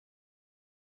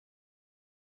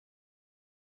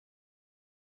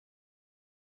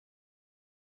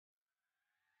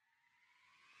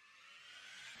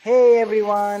Hey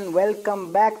everyone,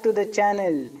 welcome back to the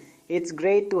channel. It's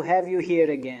great to have you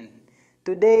here again.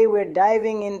 Today we're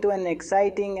diving into an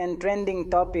exciting and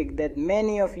trending topic that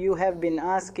many of you have been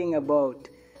asking about,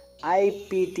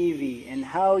 IPTV, and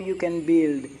how you can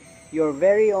build your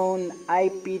very own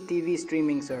IPTV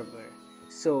streaming server.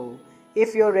 So,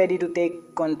 if you're ready to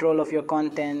take control of your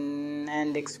content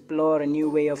and explore a new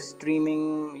way of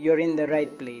streaming, you're in the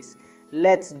right place.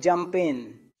 Let's jump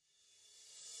in.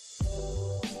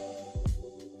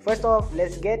 First off,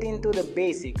 let's get into the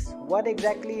basics. What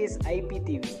exactly is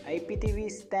IPTV?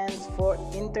 IPTV stands for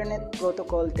Internet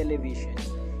Protocol Television.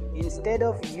 Instead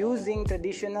of using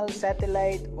traditional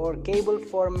satellite or cable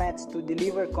formats to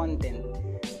deliver content,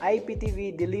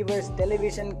 IPTV delivers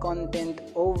television content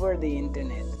over the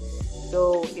internet.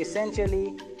 So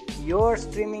essentially, your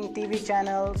streaming TV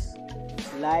channels,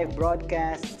 live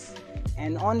broadcasts,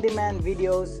 and on-demand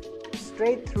videos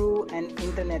straight through an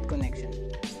internet connection.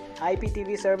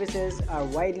 IPTV services are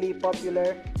widely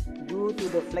popular due to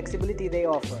the flexibility they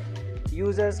offer.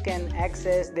 Users can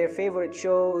access their favorite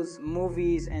shows,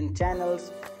 movies, and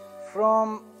channels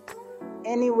from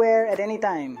anywhere at any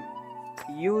time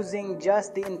using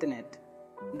just the internet.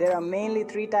 There are mainly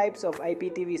three types of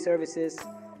IPTV services.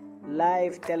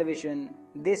 Live television.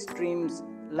 This streams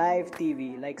live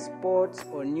TV like sports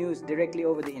or news directly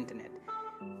over the internet.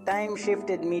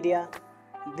 Time-shifted media.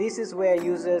 This is where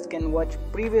users can watch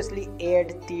previously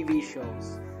aired TV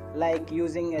shows, like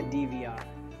using a DVR.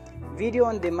 Video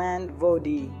on demand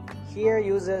 (VOD). Here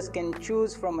users can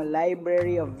choose from a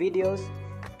library of videos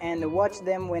and watch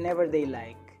them whenever they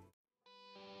like.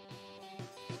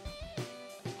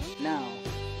 Now,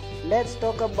 let's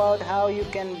talk about how you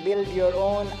can build your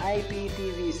own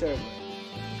IPTV server.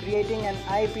 Creating an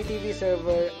IPTV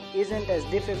server isn't as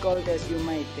difficult as you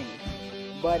might think,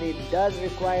 but it does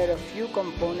require a few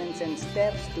components and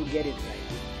steps to get it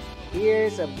right.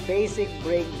 Here's a basic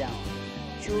breakdown.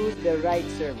 Choose the right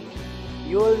server.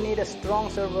 You'll need a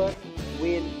strong server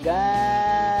with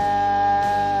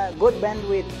good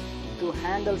bandwidth to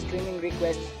handle streaming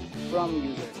requests from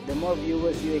users. The more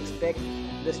viewers you expect,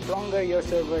 the stronger your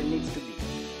server needs to be.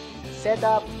 Set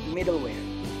up middleware.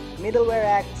 Middleware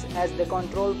acts as the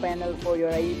control panel for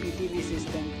your IPTV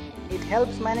system. It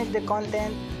helps manage the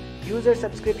content, user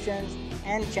subscriptions,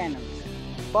 and channels.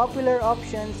 Popular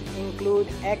options include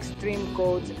Xstream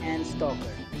codes and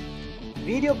Stalker.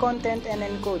 Video content and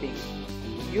encoding.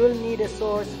 You'll need a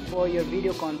source for your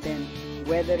video content,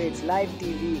 whether it's live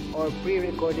TV or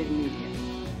pre-recorded media.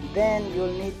 Then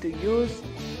you'll need to use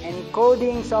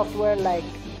encoding software like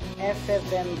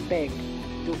FFmpeg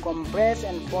to compress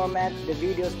and format the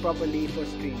videos properly for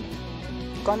streaming.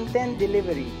 Content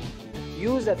delivery.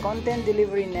 Use a content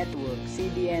delivery network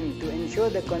 (CDN) to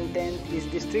ensure the content is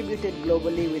distributed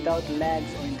globally without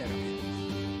lags or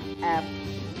interruptions. App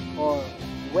or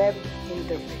web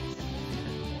interface.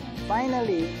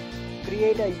 Finally,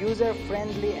 create a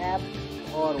user-friendly app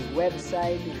or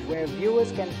website where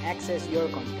viewers can access your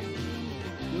content.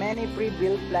 Many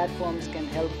pre-built platforms can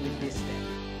help with this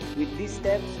step. With these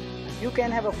steps, you can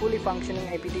have a fully functioning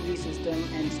IPTV system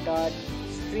and start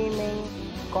streaming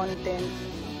content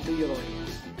to your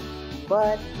audience.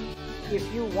 But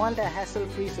if you want a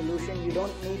hassle-free solution, you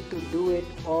don't need to do it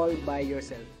all by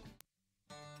yourself.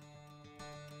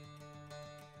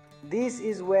 This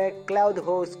is where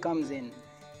QloudHost comes in.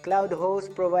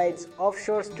 QloudHost provides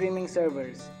offshore streaming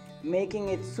servers, making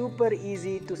it super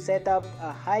easy to set up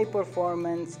a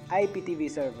high-performance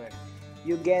IPTV server.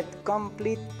 You get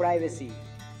complete privacy,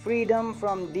 freedom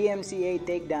from DMCA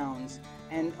takedowns,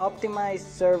 and optimized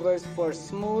servers for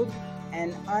smooth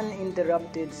and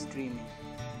uninterrupted streaming.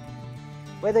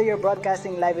 Whether you're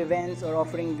broadcasting live events or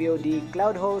offering VOD,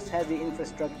 QloudHost has the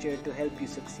infrastructure to help you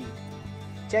succeed.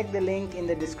 Check the link in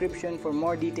the description for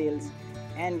more details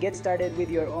and get started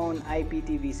with your own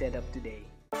IPTV setup today.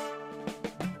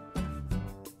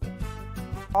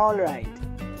 Alright,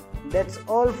 that's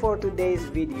all for today's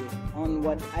video on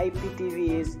what IPTV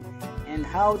is and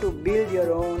how to build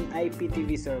your own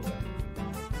IPTV server.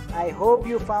 I hope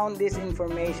you found this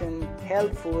information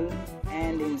helpful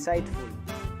and insightful.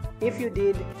 If you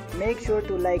did, make sure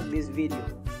to like this video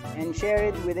and share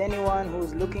it with anyone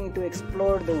who's looking to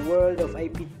explore the world of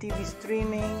IPTV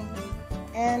streaming.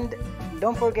 And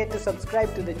don't forget to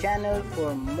subscribe to the channel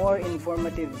for more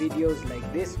informative videos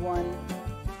like this one.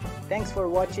 Thanks for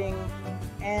watching,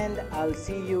 and I'll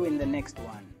see you in the next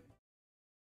one.